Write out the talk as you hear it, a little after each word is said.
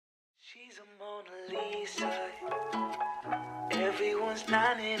She's a Mona Lisa. Everyone's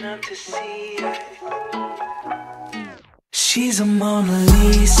lining up to see her. She's a Mona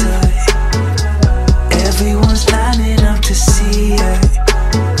Lisa. Everyone's lining up to see her.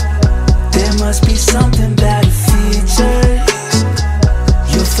 There must be something about her features.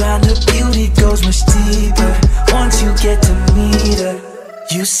 You'll find her beauty goes much deeper once you get to meet her.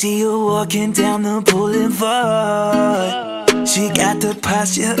 You see her walking down the boulevard. She got the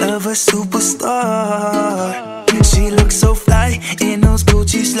posture of a superstar. She looks so fly in those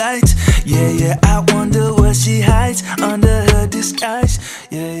Gucci slides. Yeah, yeah, I wonder what she hides under her disguise.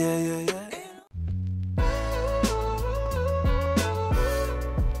 Yeah, yeah, yeah, yeah.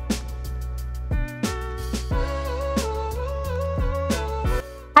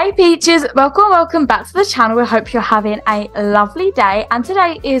 Hey Peaches, welcome back to the channel. We hope you're having a lovely day, and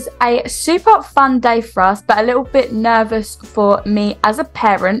today is a super fun day for us, but a little bit nervous for me as a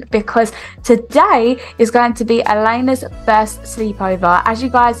parent because today is going to be Elena's first sleepover. As you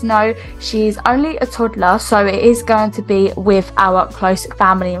guys know, she's only a toddler, so it is going to be with our close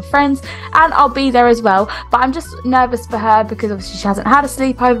family and friends, and I'll be there as well. But I'm just nervous for her because obviously she hasn't had a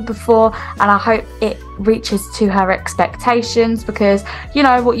sleepover before, and I hope it reaches to her expectations, because you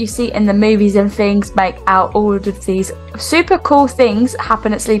know what you see in the movies and things make out all of these super cool things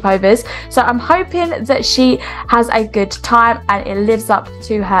happen at sleepovers. So I'm hoping that she has a good time and it lives up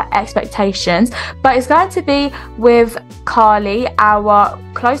to her expectations. But it's going to be with Carly, our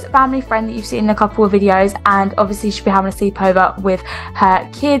close family friend that you've seen in a couple of videos, and obviously she'll be having a sleepover with her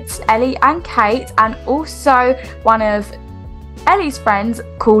kids, Ellie and Kate, and also one of Ellie's friends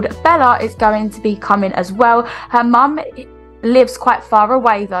called Bella is going to be coming as well. Her mum lives quite far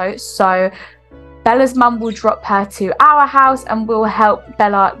away though, so Bella's mum will drop her to our house and we'll help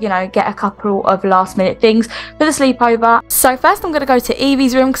Bella, you know, get a couple of last minute things for the sleepover. So first I'm going to go to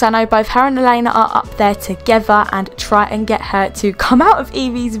Evie's room because I know both her and Elena are up there together, and try and get her to come out of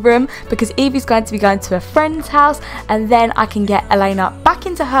Evie's room because Evie's going to be going to a friend's house, and then I can get Elena back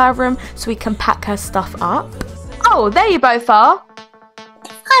into her room so we can pack her stuff up. Oh, there you both are.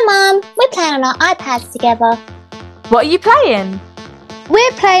 Hi Mum, we're playing on our iPads together. What are you playing?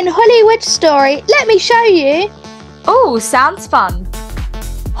 We're playing Hollywood Story. Let me show you. Oh, sounds fun.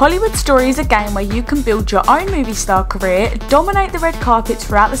 Hollywood Story is a game where you can build your own movie star career, dominate the red carpets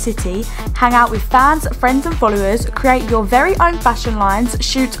throughout the city, hang out with fans, friends and followers, create your very own fashion lines,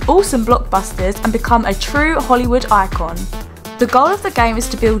 shoot awesome blockbusters, and become a true Hollywood icon. The goal of the game is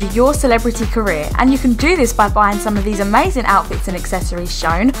to build your celebrity career, and you can do this by buying some of these amazing outfits and accessories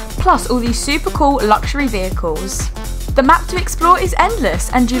shown, plus all these super cool luxury vehicles. The map to explore is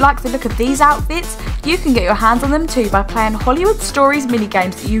endless, and do you like the look of these outfits? You can get your hands on them too by playing Hollywood Stories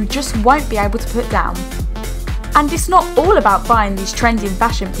minigames that you just won't be able to put down. And it's not all about buying these trending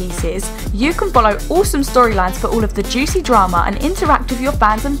fashion pieces. You can follow awesome storylines for all of the juicy drama and interact with your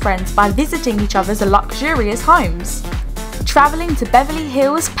fans and friends by visiting each other's luxurious homes. Travelling to Beverly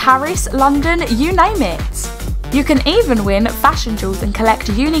Hills, Paris, London, you name it. You can even win fashion jewels and collect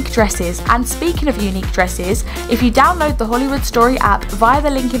unique dresses. And speaking of unique dresses, if you download the Hollywood Story app via the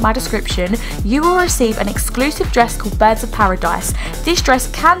link in my description, you will receive an exclusive dress called Birds of Paradise. This dress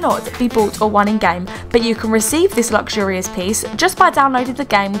cannot be bought or won in game, but you can receive this luxurious piece just by downloading the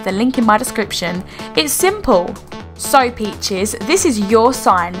game with the link in my description. It's simple. So Peaches, this is your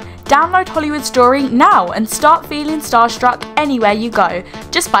sign. Download Hollywood Story now and start feeling starstruck anywhere you go,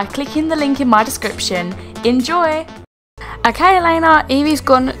 just by clicking the link in my description. Enjoy! Okay Elena, Evie's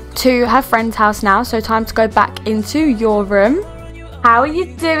gone to her friend's house now, so time to go back into your room. How are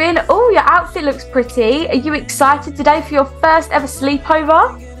you doing? Oh, your outfit looks pretty. Are you excited today for your first ever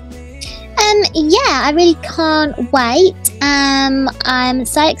sleepover? Yeah, I really can't wait. I'm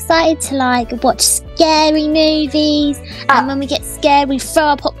so excited to watch scary movies, and when we get scared we throw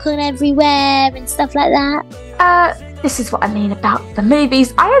our popcorn everywhere and stuff like that. This is what I mean about the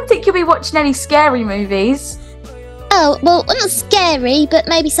movies. I don't think you'll be watching any scary movies. Oh, well, not scary, but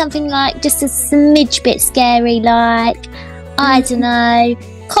maybe something like just a smidge bit scary, like, I don't know,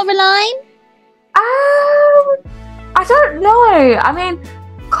 Coraline? I don't know. I mean,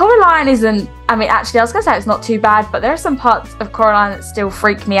 Coraline isn't, actually I was going to say it's not too bad, but there are some parts of Coraline that still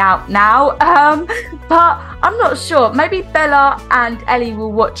freak me out now. But I'm not sure. Maybe Bella and Ellie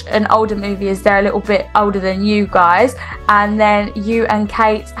will watch an older movie as they're a little bit older than you guys. And then you and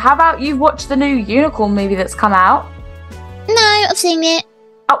Kate, how about you watch the new Unicorn movie that's come out? No, I've seen it.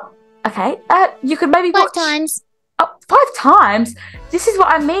 Oh, okay. You could maybe watch 5 times. Oh, 5 times? This is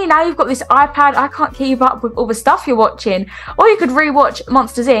what I mean. Now you've got this iPad. I can't keep up with all the stuff you're watching. Or you could rewatch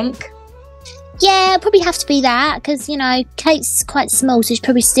Monsters Inc. Yeah, it'll probably have to be that because, you know, Kate's quite small, so she'd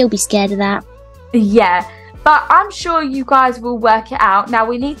probably still be scared of that. Yeah, but I'm sure you guys will work it out. Now,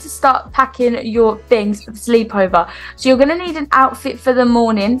 we need to start packing your things for the sleepover. So you're going to need an outfit for the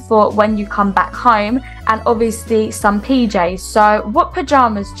morning for when you come back home, and obviously some PJs. So what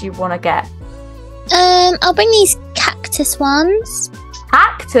pyjamas do you want to get? I'll bring these cactus ones.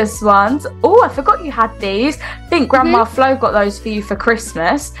 Cactus ones? Oh, I forgot you had these. I think Grandma Flo got those for you for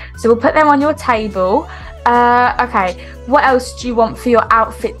Christmas. So we'll put them on your table. Okay, what else do you want for your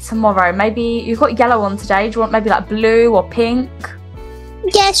outfit tomorrow? Maybe you've got yellow on today. Do you want maybe like blue or pink?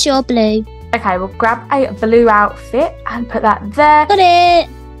 Yeah, sure, blue. Okay, we'll grab a blue outfit and put that there. Got it.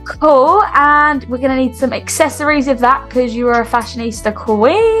 Cool, and we're going to need some accessories of that because you are a fashionista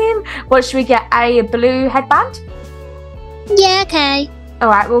queen. What should we get? A blue headband? Yeah, okay. All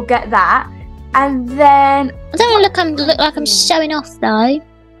right, we'll get that. And then... I don't want to look like I'm showing off, though.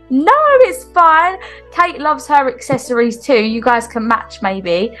 No, it's fine. Kate loves her accessories too. You guys can match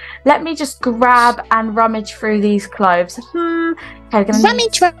maybe. Let me just grab and rummage through these clothes. Okay,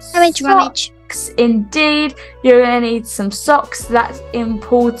 Rummage. Indeed, you're going to need some socks. That's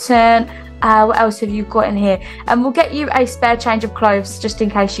important. What else have you got in here? And we'll get you a spare change of clothes just in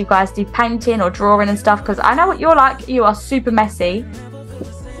case you guys do painting or drawing and stuff, because I know what you're like. You are super messy.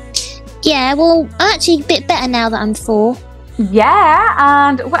 Yeah, well, I'm actually a bit better now that I'm 4. Yeah,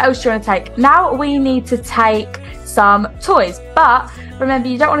 and what else do you want to take? Now we need to take some toys, but remember,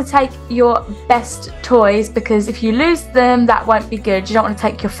 you don't want to take your best toys because if you lose them, that won't be good. You don't want to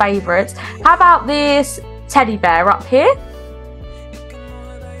take your favourites. How about this teddy bear up here?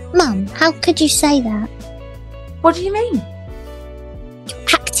 Mum, how could you say that? What do you mean?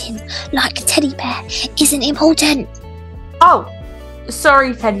 Acting like a teddy bear isn't important. Oh,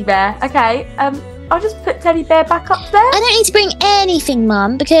 sorry, teddy bear. Okay, I'll just put teddy bear back up there. I don't need to bring anything,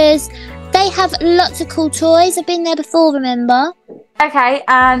 Mum, because they have lots of cool toys. I've been there before, remember? Okay,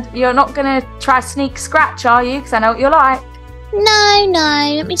 and you're not going to try sneak scratch, are you? Because I know what you're like.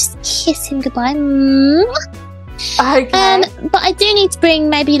 No. Let me just kiss him goodbye. Okay. But I do need to bring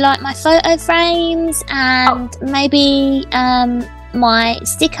maybe like my photo frames and maybe my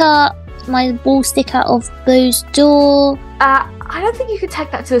sticker, my wall sticker of Boo's door. I don't think you could take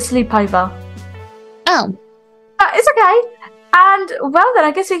that to a sleepover. Oh. It's okay. And, well, then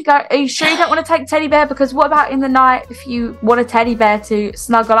I guess we can go. Are you sure you don't want to take teddy bear? Because what about in the night if you want a teddy bear to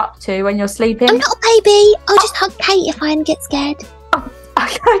snuggle up to when you're sleeping? I'm not a baby. I'll just hug Kate if I get scared. Oh,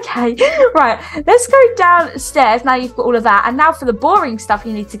 okay. Right. Let's go downstairs. Now you've got all of that. And now for the boring stuff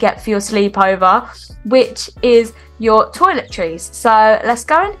you need to get for your sleepover, which is your toiletries. So let's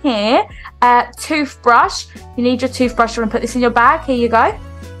go in here. Toothbrush. You need your toothbrush. You want to put this in your bag? Here you go.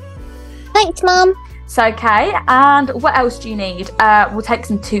 Thanks, Mum. It's okay. And what else do you need? We'll take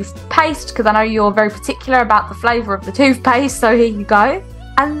some toothpaste because I know you're very particular about the flavour of the toothpaste. So here you go.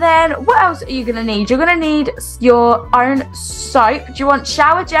 And then what else are you going to need? You're going to need your own soap. Do you want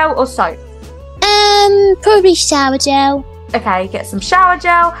shower gel or soap? Probably shower gel. Okay, get some shower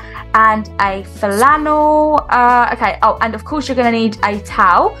gel and a flannel. Okay, oh, and of course you're going to need a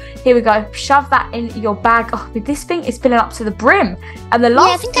towel. Here we go. Shove that in your bag. Oh, with this thing, it's filling up to the brim. And the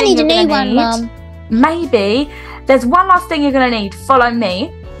last I think I need a new one, Mum. Maybe. There's one last thing you're going to need. Follow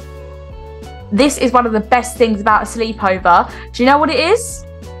me. This is one of the best things about a sleepover. Do you know what it is?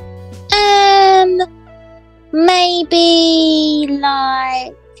 Maybe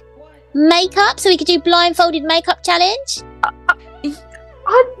like makeup, so we could do blindfolded makeup challenge.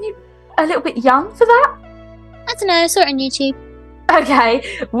 Aren't you a little bit young for that? I don't know, I saw it on YouTube.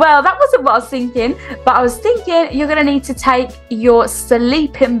 Okay, well, that wasn't what I was thinking, but I was thinking you're going to need to take your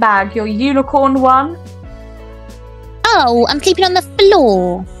sleeping bag, your unicorn one. Oh, I'm sleeping on the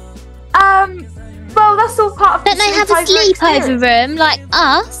floor. Well, that's all part of Don't they have a sleepover room like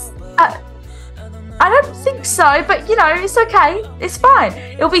us? I don't think so, but you know, it's okay. It's fine.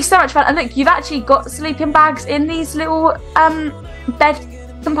 It'll be so much fun. And look, you've actually got sleeping bags in these little bed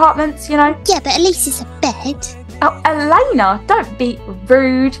compartments, you know. Yeah, but at least it's a bed. Oh, Elena, don't be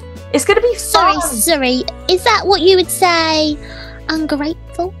rude. It's going to be fun. Sorry. Is that what you would say?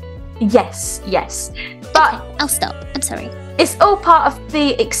 Ungrateful? Yes. But okay, I'll stop. I'm sorry. It's all part of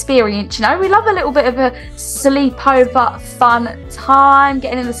the experience, you know. We love a little bit of a sleepover fun time,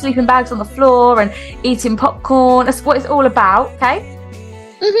 getting in the sleeping bags on the floor and eating popcorn. That's what it's all about, okay?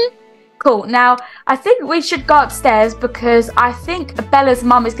 Cool. Now, I think we should go upstairs because I think Bella's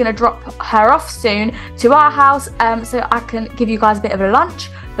mum is going to drop her off soon to our house, so I can give you guys a bit of a lunch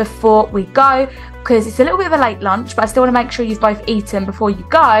before we go, because it's a little bit of a late lunch, but I still want to make sure you've both eaten before you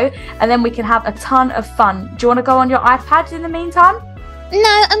go, and then we can have a ton of fun. Do you want to go on your iPad in the meantime?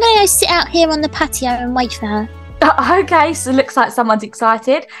 No, I'm going to go sit out here on the patio and wait for her. Okay, so it looks like someone's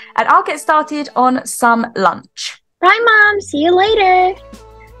excited. And I'll get started on some lunch. Bye, Mom. See you later.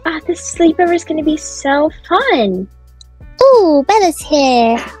 This sleepover is going to be so fun. Ooh, Bella's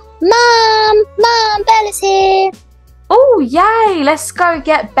here. Mom, Bella's here. Oh, yay. Let's go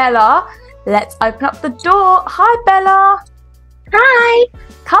get Bella. Let's open up the door. Hi, Bella. Hi.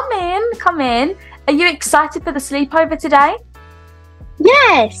 Come in. Are you excited for the sleepover today?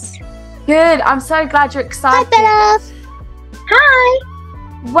 Yes. Good. I'm so glad you're excited. Hi, Bella.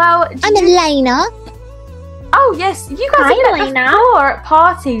 Hi. Well, I'm Elena. Oh, yes. You guys Hi, have met Elena. before at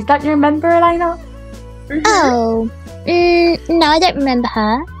parties. Don't you remember, Elena? Mhm. Oh, no, I don't remember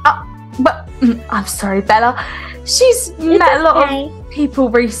her. But I'm sorry, Bella. She's met a lot okay. of people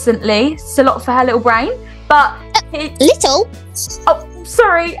recently. It's a lot for her little brain. But Little? oh,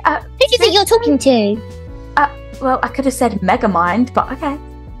 sorry. Who do you think you're talking to? Well, I could have said Megamind, but okay.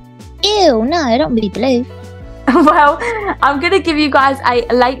 Ew, no, don't be blue. Well, I'm going to give you guys a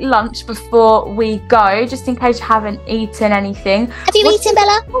late lunch before we go, just in case you haven't eaten anything. Have you What eaten, do you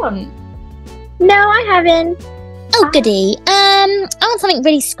Bella? want? No, I haven't. Oh, goody. I want something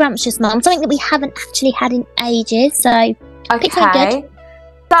really scrumptious, Mum. Something that we haven't actually had in ages, so... Pick something Okay.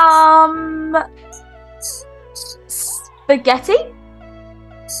 Some spaghetti?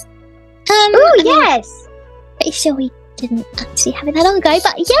 Oh, yes. Pretty sure we didn't actually have it that long ago,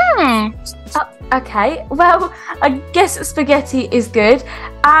 but yeah. Okay, well, I guess spaghetti is good.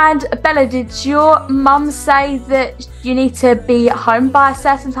 And Bella, did your mum say that you need to be home by a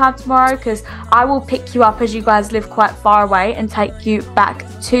certain time tomorrow? Because I will pick you up, as you guys live quite far away, and take you back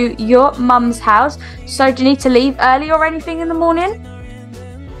to your mum's house. So do you need to leave early or anything in the morning?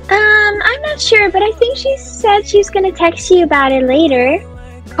 I'm not sure, but I think she said she's going to text you about it later.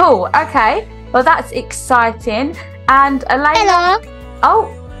 Cool, okay. Well, that's exciting. And Elena... Bella,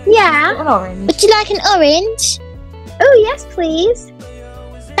 Oh, Yeah. an orange. would you like an orange? Oh, yes, please.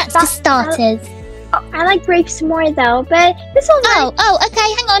 That's for starters. I like grapes more, though, but this will work. Oh, okay,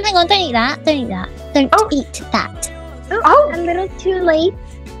 hang on. Don't eat that. Don't Oh. eat that. Oh. A little too late.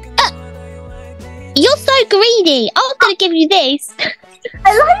 You're so greedy. I was going to give you this.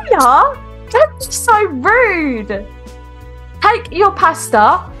 Elena, don't be so rude. Take your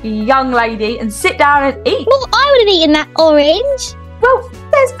pasta, young lady, and sit down and eat. Well, I would have eaten that orange. Well,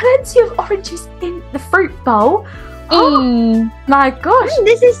 there's plenty of oranges in the fruit bowl. Oh my gosh,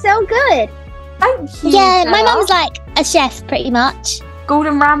 This is so good. thank you. Yeah, my Bella. mum's like a chef, pretty much.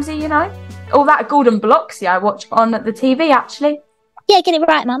 Gordon Ramsay, you know. All that Gordon Bloxy I watch on the TV, actually. Yeah, get it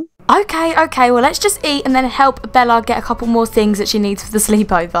right, Mum. Okay, well, let's just eat and then help Bella get a couple more things that she needs for the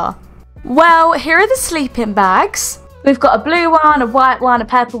sleepover. Well, here are the sleeping bags. We've got a blue one, a white one, a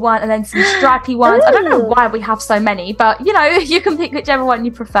purple one, and then some stripy ones. I don't know why we have so many, but, you know, you can pick whichever one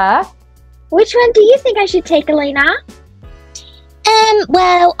you prefer. Which one do you think I should take, Elena?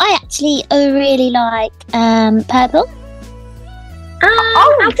 Well, I actually really like purple.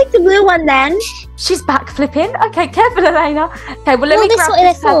 I'll take the blue one then. She's back flipping. Okay, careful, Elena. Okay, well, let Well, me this grab what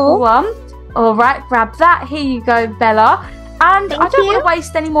this they're purple for. one. All right, grab that. Here you go, Bella. And I Thank don't you. want to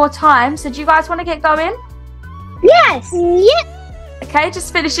waste any more time, so do you guys want to get going? Yes. Yep. Okay,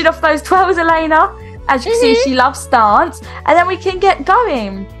 just finishing off those 12s, Elena. As you can see, she loves dance. And then we can get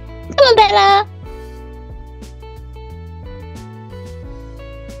going. Come on, Bella.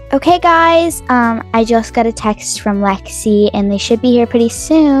 Okay, guys, I just got a text from Lexi, and they should be here pretty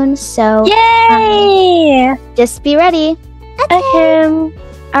soon, so Yay! just be ready. Okay.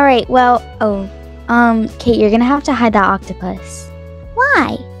 All right, well, Kate, you're gonna have to hide that octopus.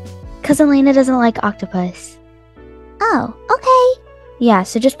 Why? Because Elena doesn't like octopus. Oh, okay. Yeah,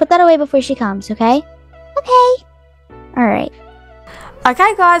 so just put that away before she comes, okay? Okay. All right.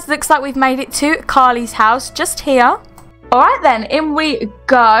 Okay, guys, looks like we've made it to Carly's house, just here. All right, then, in we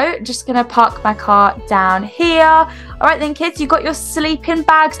go. Just going to park my car down here. All right, then, kids, you got your sleeping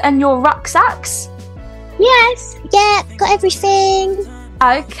bags and your rucksacks? Yes. Yeah, got everything.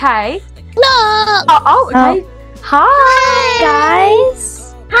 Okay. Look. Okay. Hi.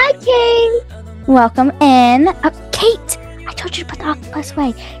 Guys, Hi, King. welcome in. Kate, I told you to put the octopus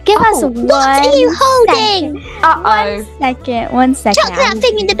away. Give us one What are you holding? One second. Chuck that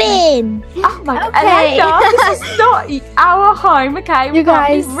thing in the bin. Oh, my God. Okay. Elena, this is not our home, okay? We You can't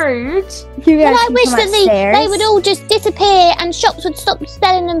guys- be rude. You guys Well, I can wish come that they upstairs. would all just disappear and shops would stop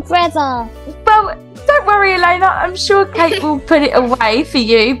selling them forever. Well, don't worry, Elena. I'm sure Kate will put it away for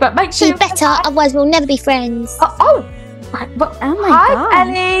you, but make sure She better, otherwise we'll never be friends. Right, well, Oh my hi, God.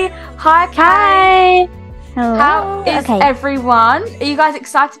 Ellie. Hi, Kate. Hello. How is okay. everyone? Are you guys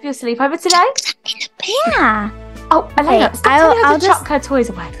excited for your sleepover today? Yeah. Oh, Elena, Okay, stop telling her I'll to chuck her toys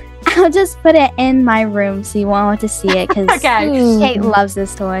away. I'll just put it in my room so you won't have to see it because Okay. Kate loves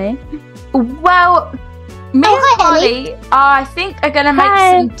this toy. Well, me and hi, Carly, I think, are going to make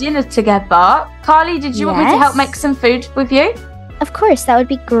some dinner together. Carly, did you want me to help make some food with you? Of course, that would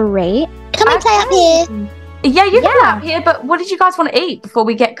be great. Can we play up here? Yeah, you can play up here, but what did you guys want to eat before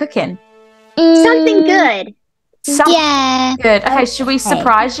we get cooking? Something good. Something Yeah. good. Okay, should we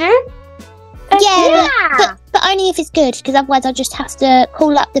surprise you? Yeah, but only if it's good, because otherwise I'll just have to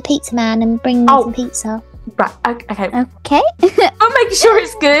call up the pizza man and bring me some pizza. Right, okay. Okay. I'll make sure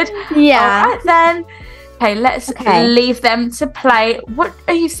it's good. Yeah. All right, then. Okay, let's leave them to play. What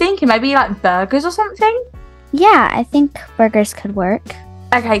are you thinking? Maybe like burgers or something? Yeah, I think burgers could work.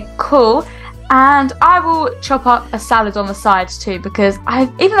 Okay, cool. And I will chop up a salad on the sides too, because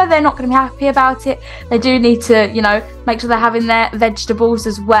even though they're not going to be happy about it, they do need to, make sure they're having their vegetables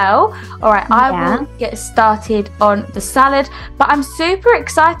as well. All right, I will get started on the salad, but I'm super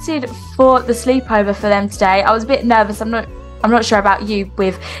excited for the sleepover for them today. I was a bit nervous. I'm not sure about you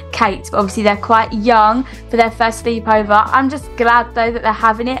with Kate, but obviously they're quite young for their first sleepover. I'm just glad though that they're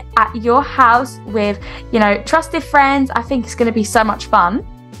having it at your house with, trusted friends. I think it's going to be so much fun.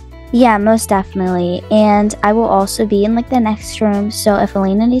 Yeah, most definitely. And I will also be in the next room, so if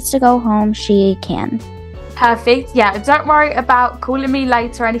Elena needs to go home, she can. Perfect. Yeah, don't worry about calling me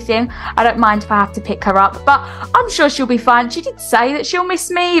late or anything. I don't mind if I have to pick her up, but I'm sure she'll be fine. She did say that she'll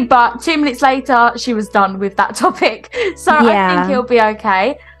miss me, but 2 minutes later, she was done with that topic. So I think it'll be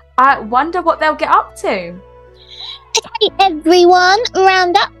okay. I wonder what they'll get up to. Okay, everyone,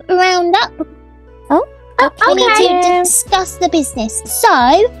 round up. Oh, We need to discuss the business.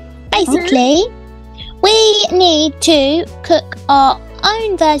 So, basically, we need to cook our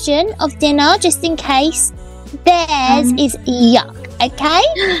own version of dinner just in case theirs is yuck, okay?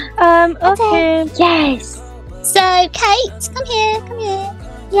 Okay. Yes. So, Kate, come here.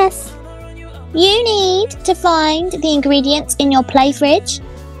 Yes. You need to find the ingredients in your play fridge.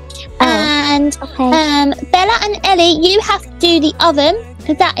 And Bella and Ellie, you have to do the oven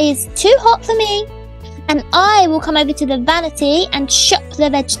because that is too hot for me. And I will come over to the vanity and chop the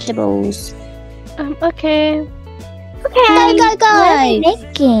vegetables. Okay. Go. What are we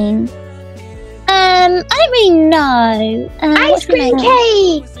making? I don't really know. Ice cream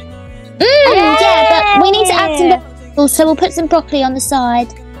cake. Yeah, but we need to add some vegetables, so we'll put some broccoli on the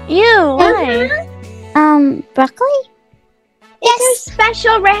side. Why? Broccoli? Yes. It's a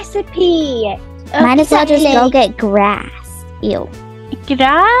special recipe. Might as well just exactly. go get grass. Ew.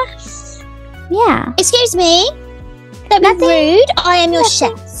 Grass? Yeah. Excuse me. Don't be rude. I am your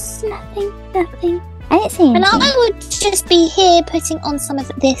chef. Nothing. I didn't say anything. And I would just be here putting on some of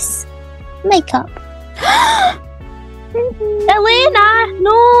this makeup. Elena,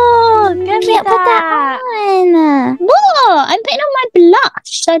 no, You can't put that on. What? I'm putting on my blush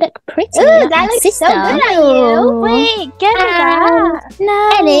so I look pretty. Ooh, like that my looks sister. so good on you. Wait, get it. No.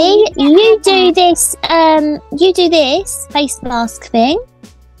 Ellie, you do this. You do this face mask thing.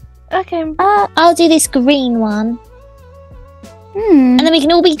 Okay. I'll do this green one, and then we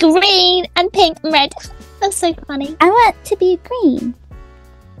can all be green and pink and red. That's so funny. I want to be green.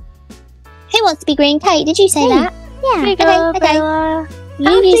 Who wants to be green? Kate, did you say that? Yeah. Okay.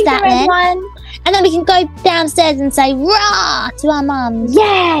 You use that then. And then we can go downstairs and say "rah" to our mums.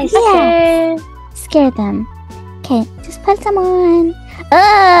 Yes. Yeah. Scare them. Okay, just put some on.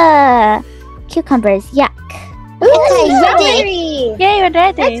 Cucumbers. Yuck. Okay, ready? Yeah, you're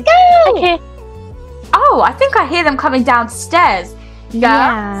ready. Let's go. Okay. Oh, I think I hear them coming downstairs.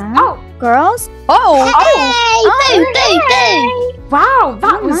 Yeah. Oh, Girls? Hey! Boo! wow,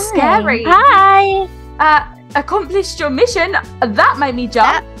 that was scary. Hi. Accomplished your mission. That made me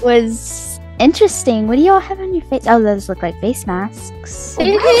jump. That was interesting. What do you all have on your face? Oh, those look like face masks.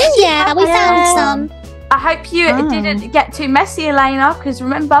 Yeah, we found some. I hope you didn't get too messy, Elena, because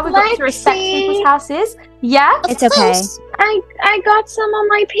remember, we've got to respect people's houses. Yeah? It's okay. I got some on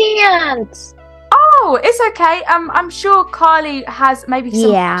my pants. Oh, it's okay. I'm sure Carly has maybe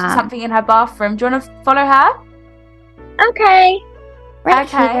something in her bathroom. Do you want to follow her? Okay. Right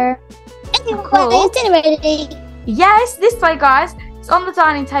Okay. here. Anyway, Cool. is dinner ready? Yes, this way, guys. It's on the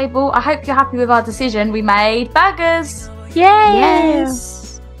dining table. I hope you're happy with our decision. We made burgers. Yay.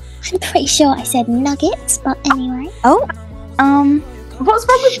 Yes. I'm pretty sure I said nuggets, but anyway. Oh. What's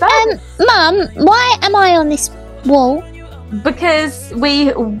wrong with burgers? Mum, why am I on this wall? Because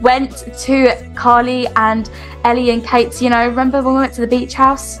we went to Carly and Ellie and Kate's, remember when we went to the beach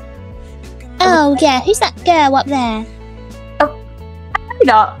house? Oh, yeah. Who's that girl up there?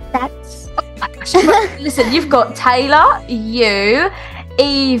 No. That's... Listen, you've got Taylor, you,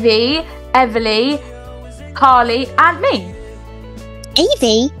 Evie, Everly, Carly, and me.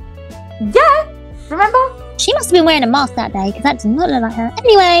 Evie? Yeah, remember? She must have been wearing a mask that day because that does not look like her.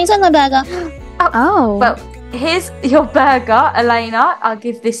 Anyways, where's my burger? Oh. Well, here's your burger, Elena. I'll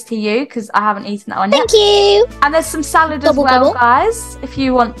give this to you because I haven't eaten that one yet. Thank you. And there's some salad Gobble, as well, gobble. guys, if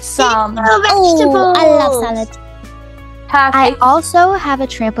you want some. Oh, I love salad. Perfect. I also have a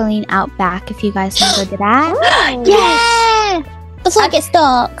trampoline out back if you guys want to go to that. Yeah. Before it gets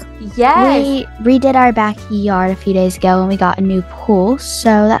dark. Yes. We redid our backyard a few days ago and we got a new pool,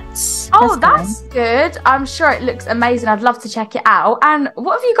 so that's That's good. I'm sure it looks amazing. I'd love to check it out. And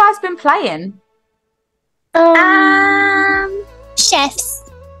what have you guys been playing? Chefs.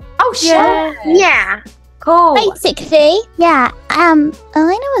 Oh, Yeah. sure. Yeah. Cool. Basically, Yeah, Elena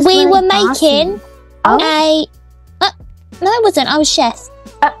was we really were making bossy. no, it wasn't. I was chef.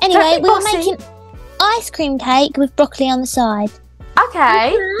 Anyway, don't be we were bossy. making ice cream cake with broccoli on the side.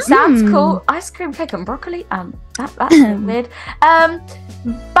 Okay, sounds cool. Ice cream cake and broccoli. That's a bit weird.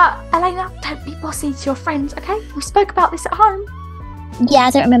 But Elena, don't be bossy to your friends, okay? We spoke about this at home. Yeah,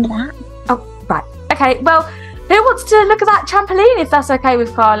 I don't remember that. Oh, right. Okay, well, who wants to look at that trampoline if that's okay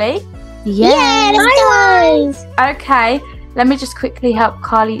with Carly? Yeah, let's go. Okay, let me just quickly help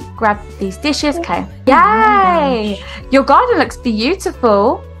Carly grab these dishes. Okay. Yay! Your garden looks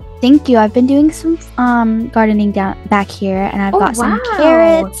beautiful. Thank you. I've been doing some gardening down back here, and I've got some wow.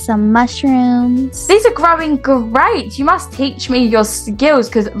 carrots, some mushrooms. These are growing great. You must teach me your skills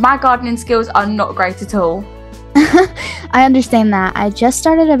because my gardening skills are not great at all. I understand that. I just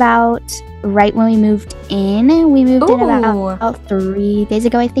started about right when we moved in. We moved in about 3 days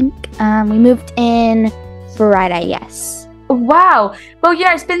ago, I think. We moved in Friday, yes. Wow. Well,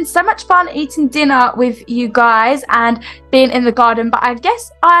 yeah, it's been so much fun eating dinner with you guys and being in the garden, but I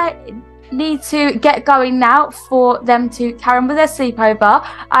guess I need to get going now for them to carry on with their sleepover.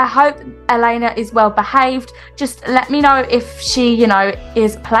 I hope Elena is well behaved. Just let me know if she,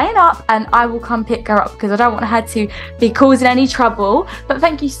 is playing up and I will come pick her up because I don't want her to be causing any trouble. But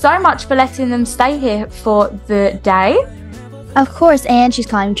thank you so much for letting them stay here for the day. Of course, and she's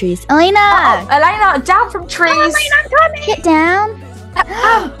climbing trees. Elena! Elena, down from trees. Get down!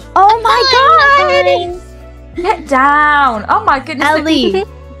 Oh my god! Get down. Oh my goodness. Ellie!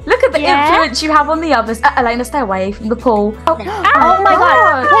 Look at the influence you have on the others. Elena, stay away from the pool. Oh my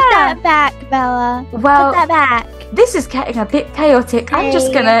god! Put that back, Bella. Well, put that back. This is getting a bit chaotic. I'm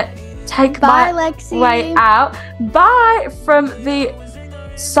just gonna take Bye, my Lexi. way out. Bye from the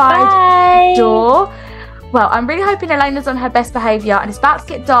side door. Well, I'm really hoping Elena's on her best behaviour and it's about to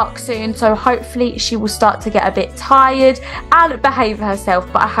get dark soon, so hopefully she will start to get a bit tired and behave herself,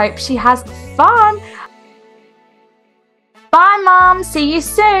 but I hope she has fun. Bye, Mum. See you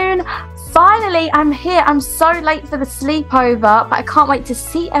soon. Finally, I'm here. I'm so late for the sleepover, but I can't wait to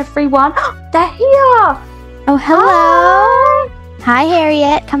see everyone. They're here. Oh, hello. Hi,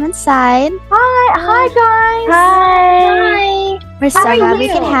 Harriet. Come inside. Hi, guys. Hi. We're so glad we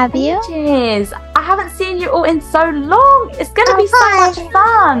can have you. Cheers. I haven't seen you all in so long. It's going to be so much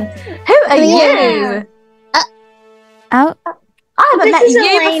fun. Who are you? Oh, I haven't met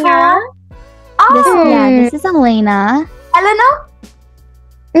you before. Oh, this is Elena. Elena?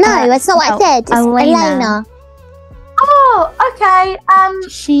 No, that's not what I said. It's Elena. Oh, okay.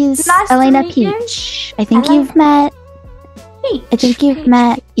 She's nice to Elena meet you. Peach. I think Elena. you've met. Peach. I think you've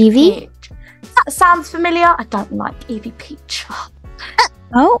met Evie. Peach. That sounds familiar. I don't like Evie Peach.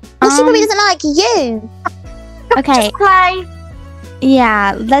 Oh, Well, she probably doesn't like you. okay. Just play.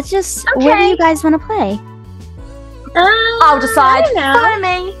 Yeah, let's just. What do you guys want to play? I'll decide. I don't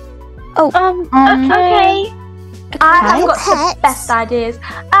know. Follow me. Okay. I've got Pets. the best ideas.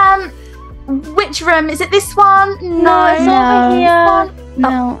 Which room? Is it this one? No, it's over here.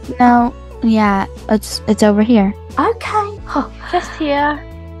 No. Yeah, it's over here. Okay. Huh. Just here.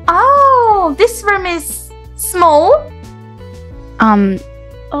 Oh, this room is small.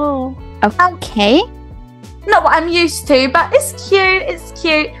 Oh. Okay. Not what I'm used to, but it's cute. It's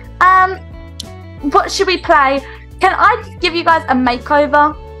cute. What should we play? Can I give you guys a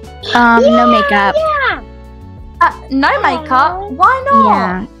makeover? No makeup. Yeah. No makeup. Why not?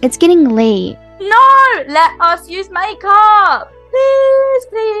 Yeah, it's getting late. No, let us use makeup.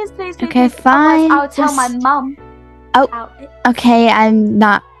 Please. Okay, please. fine. Otherwise, I'll tell my Just- mum. Oh. about it. Okay, I'm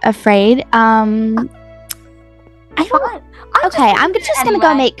not afraid. I don't. Fine. Okay, I'm just gonna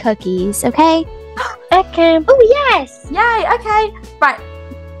go make cookies. Okay. Okay. Oh yes. Yay. Okay. Right.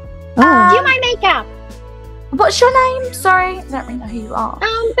 Oh. Do my makeup. What's your name? Sorry, I don't really know who you are.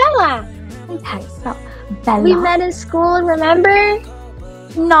 Bella. Okay, so Bella. We met in school. Remember?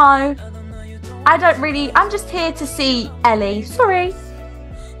 No, I don't really. I'm just here to see Ellie. Sorry.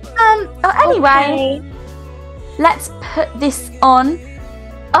 Anyway, Okay. let's put this on.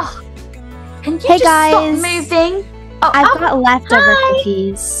 Oh, can you Hey, just stop guys. moving? Oh, I've got leftover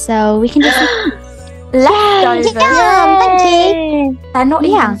cookies, so we can just leftovers. Thank you. They're not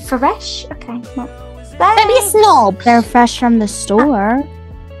Yeah. even fresh. Okay. Well, Don't be a snob. They're fresh from the store.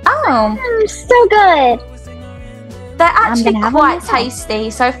 oh, So good. they're actually gonna have one quite myself. tasty.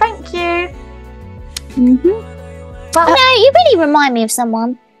 So thank you. Mm-hmm. Well, No, you really remind me of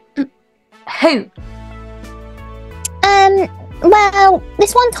someone. who? Well,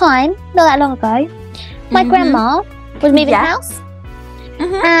 this one time, not that long ago, my Mhm. grandma was moving Yeah. house,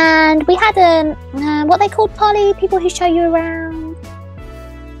 Mhm. and we had what they called, Polly, people who show you around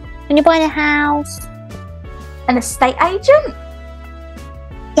when you're buying a house. An estate agent?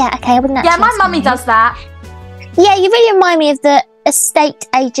 Yeah, okay, I wouldn't actually. Yeah, my ask her mummy name. does that. Yeah, you really remind me of the estate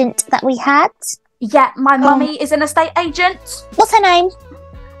agent that we had. Yeah, my mummy is an estate agent. What's her name?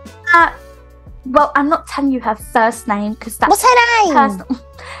 Well, I'm not telling you her first name because that's What's her name? personal.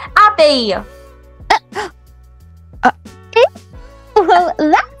 Abby. Well,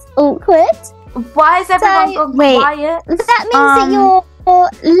 that's awkward. Why has everyone gone wait. quiet? That means that you're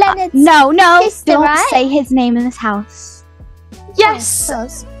Leonard's. No, sister, don't right? say his name in this house. Yes,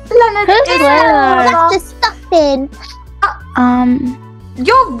 Does. Leonard is. That's disgusting.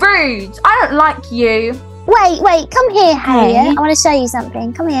 You're rude. I don't like you. Wait, come here, Harriet. Hey. I want to show you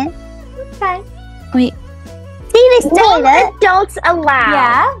something. Come here. Okay. Wait, See this No toilet? adults allowed.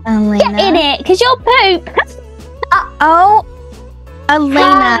 Yeah. Elena. Get in it, because you're poop. Oh, Elena.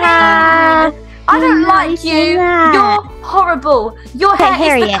 I don't You're like nice you. in that. You're horrible. Your Okay,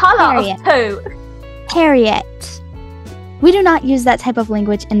 hair is the Harriet, colour Harriet. of poo. Harriet. We do not use that type of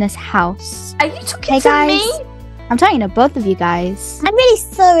language in this house. Are you talking Hey, to guys. me? I'm talking to both of you guys. I'm really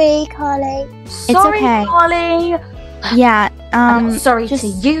sorry, Carly. Sorry, okay. Carly. Yeah, I'm not sorry just- to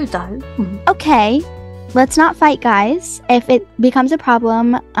you though. okay. Let's not fight, guys. If it becomes a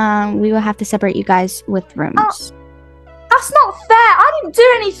problem, we will have to separate you guys with rooms. That's not fair. I didn't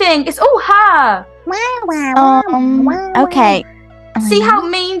do anything. It's all her. Okay. See Elena? how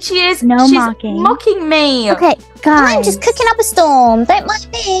mean she is? No She's mocking. mocking me. Okay, guys. I'm just cooking up a storm. Don't mind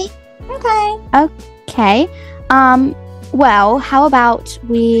me. Okay. Okay. Well, how about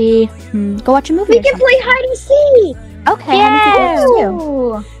we go watch a movie? We or can something? play hide and seek. Okay, I'm Yeah.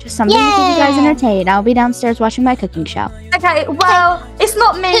 too. Just something to keep you guys Yeah. entertained. I'll be downstairs watching my cooking show. Okay. Well, it's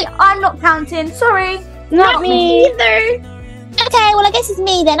not me. I'm not counting. Sorry. Not me either. Okay, well, I guess it's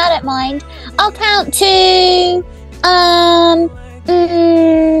me then. I don't mind. I'll count to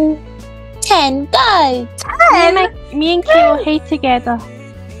 10. Go. 10. Me and Kay will hate together.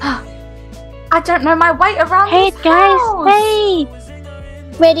 I don't know my weight around Hey this guys, house. hey!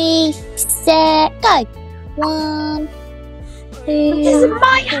 Ready, set, go. 1, This is 2,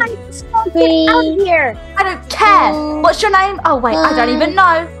 my height. Out 3, here. I don't care. Oh. What's your name? Oh wait, I don't even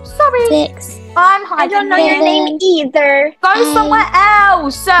know. Sorry. 6, I'm I hiding. don't know your here. name either. Go somewhere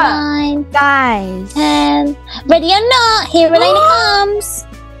else. 9, Guys. 10. Ready or not, here Elena comes.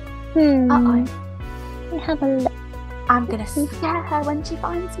 Uh-oh. Let me have a look. I'm gonna scare her when she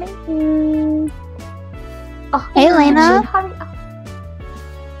finds me. Oh, Hey, Elena. Hurry up.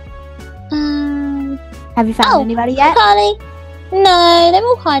 Have you found Oh, anybody yet? Carly. No, they're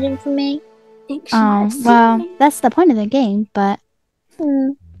all hiding from me. Think she might Oh, have seen well, me. that's the point of the game, but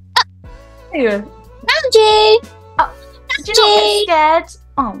Hmm. Yeah. Found you. Did you not get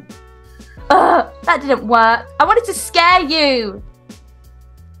scared? Oh. That didn't work. I wanted to scare you.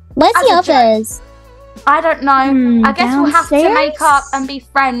 Where's As the a joke. others? I don't know. I guess we'll have to make downstairs? up and be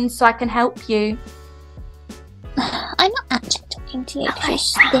friends so I can help you. I'm not actually talking to you because you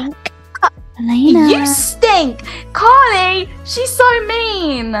stink. Elena. You stink! Carly! She's so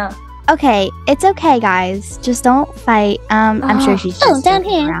mean! Okay, it's okay, guys. Just don't fight. I'm sure she's just Oh, down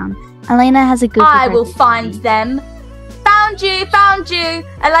joking here. around. Elena has a good. I will find them. Found you! Found you!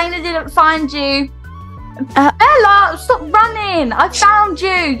 Elena didn't find you. Bella, stop running! I found you!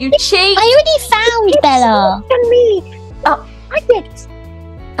 You cheat! I already found Bella. Look at me. Oh. I did.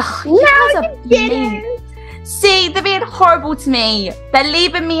 Ugh, you guys are mean. See, they're being horrible to me. They're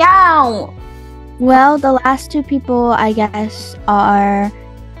leaving me out. Well, the last two people, I guess, are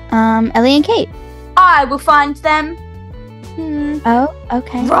Ellie and Kate. I will find them. Oh,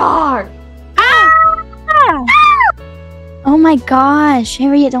 okay. Roar! Oh my gosh,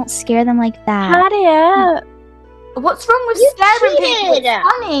 Harriet, don't scare them like that. Hurry up! What's wrong with You scaring people? cheated. It's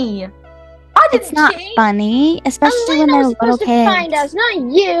funny. I didn't It's not cheat. funny, especially when Elena they're was little supposed to kids. find us, not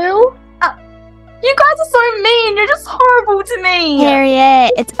you. You guys are so mean. You're just horrible to me.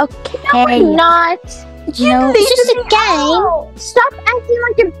 Harriet, it's okay. We're not. You No, leave it's just me a game. out. Stop acting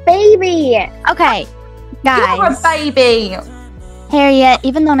like a baby. Okay, Guys, You're a baby. Harriet,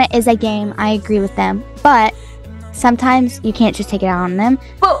 even though it is a game, I agree with them. But sometimes you can't just take it out on them.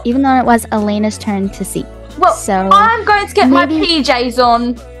 Well, Even though it was Elena's turn to see. well, So I'm going to get my maybe- PJs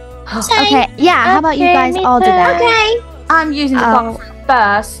on. okay, yeah. How about you Okay, guys me all do too. that? Okay. I'm using the Oh. bathroom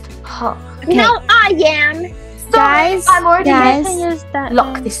first. Okay. No, I am. Guys, I'm already guys. I can use that.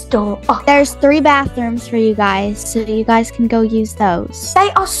 Lock this door. Oh, There's 3 bathrooms for you guys, so you guys can go use those.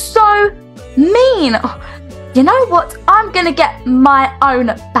 they are so mean. Oh, you know what? I'm gonna get my own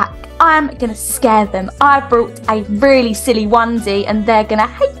back. I'm gonna scare them. I brought a really silly onesie and they're gonna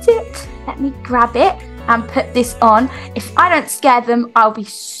hate it. Let me grab it and put this on. If I don't scare them, I'll be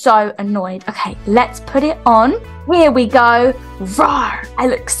so annoyed. Okay, let's put it on. Here we go. Roar! I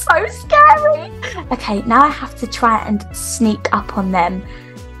look so scary. Okay, now I have to try and sneak up on them.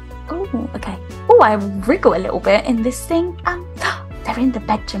 Oh, okay. Oh, I wriggle a little bit in this thing. They're in the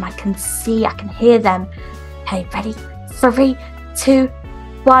bedroom. I can see, I can hear them. Okay, ready? 3, 2,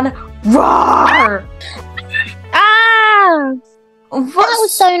 1. Roar! Ah! That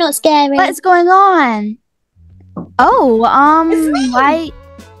was so not scary. What is going on? Oh, It's me. why?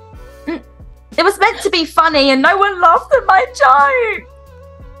 It was meant to be funny and no one laughed at my joke.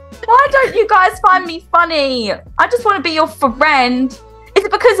 Why don't you guys find me funny? I just want to be your friend. Is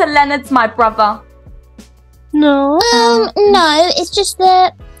it because Leonard's my brother? No. No, it's just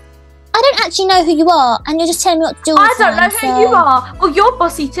that I don't actually know who you are, and you're just telling me what to do. all I the don't know time, who you are. Well, you're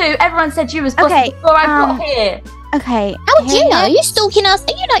bossy too. Everyone said you was bossy Okay, before I got here. Okay. How would you know? Harriet? You stalking us?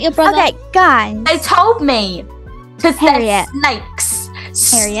 Are you not your brother? Okay, guys. They told me. Because they're Harriet. snakes.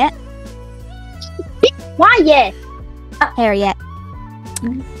 Harriet. Quiet. Harriet.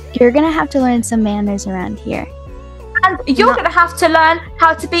 You're gonna have to learn some manners around here. And you're going to have to learn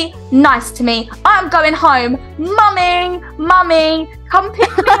how to be nice to me. I'm going home. Mummy, come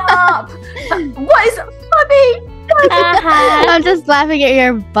pick me up. What is Mummy? Uh-huh. I'm just laughing at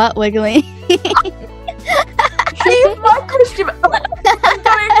your butt wiggling. Leave my costume. I'm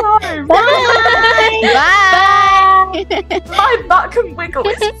going home. Bye. My butt can wiggle.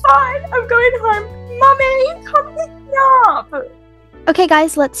 It's fine. I'm going home. Mummy, come pick me up. Okay,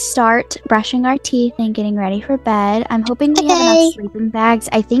 guys, let's start brushing our teeth and getting ready for bed. I'm hoping we have Okay. enough sleeping bags.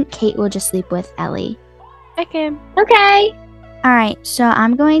 I think Kate will just sleep with Ellie. Okay. Okay. All right, so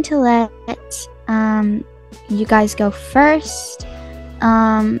I'm going to let you guys go first,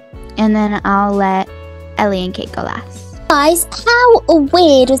 and then I'll let Ellie and Kate go last. Guys, how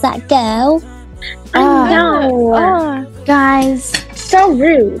weird was that girl? I know. Oh. Guys, So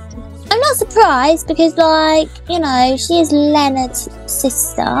rude. I'm not surprised because, like, you know, she is Leonard's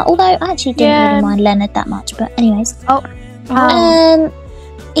sister. Although I actually didn't Yeah. really mind Leonard that much. But anyways,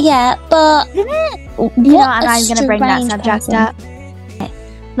 yeah, but you know, I'm gonna bring that subject up. Okay.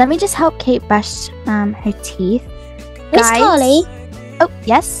 Let me just help Kate brush her teeth. Miss Guys. Carly, Oh,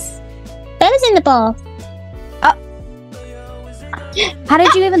 yes. Bella's in the bath. How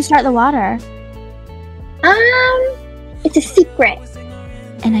did you even start the water? It's a secret.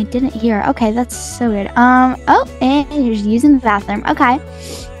 And I didn't hear. Okay, that's so weird. Oh, and you're using the bathroom. Okay.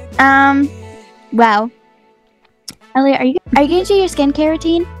 Well, Ellie, are you going to do your skincare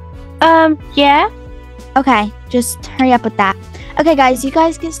routine? Yeah. Okay, just hurry up with that. Okay, guys, you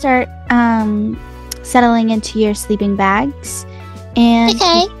guys can start settling into your sleeping bags. And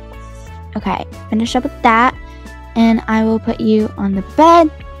Okay. okay, finish up with that, and I will put you on the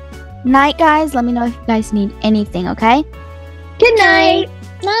bed. Night, guys. Let me know if you guys need anything. Okay. Good night.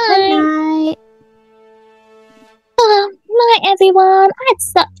 Good Night. night. Night, everyone. I had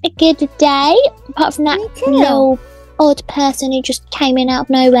such a good day. Apart from that Me too. little odd person who just came in out of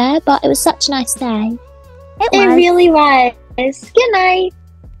nowhere, but it was such a nice day. It really was. Good night.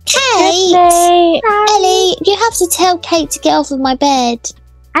 Kate! Hey, Ellie, you have to tell Kate to get off of my bed.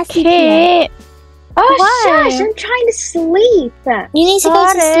 I see you. Kate. Oh, Why? shush. I'm trying to sleep. You need to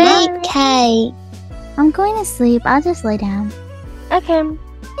go to Sorry. sleep, Kate. I'm going to sleep. I'll just lay down. Okay.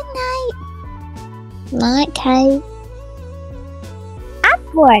 Good night. Night, Kate. I'm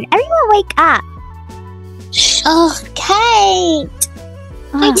bored. Everyone wake up. Oh, Kate.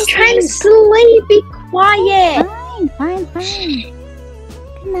 I'm trying to sleep. Be quiet. Fine. Good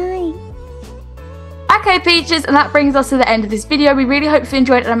night. Okay, Peaches, and that brings us to the end of this video. We really hope you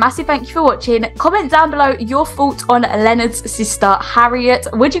enjoyed, and a massive thank you for watching. Comment down below your thoughts on Leonard's sister, Harriet.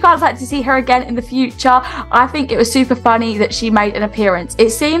 Would you guys like to see her again in the future? I think it was super funny that she made an appearance. It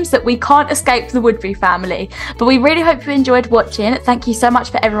seems that we can't escape the Woodbury family, but we really hope you enjoyed watching. Thank you so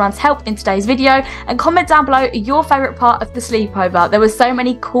much for everyone's help in today's video, and comment down below your favourite part of the sleepover. There were so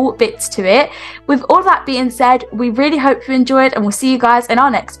many cool bits to it. With all that being said, we really hope you enjoyed, and we'll see you guys in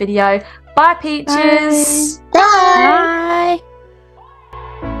our next video. Bye, Peaches. Bye. Bye.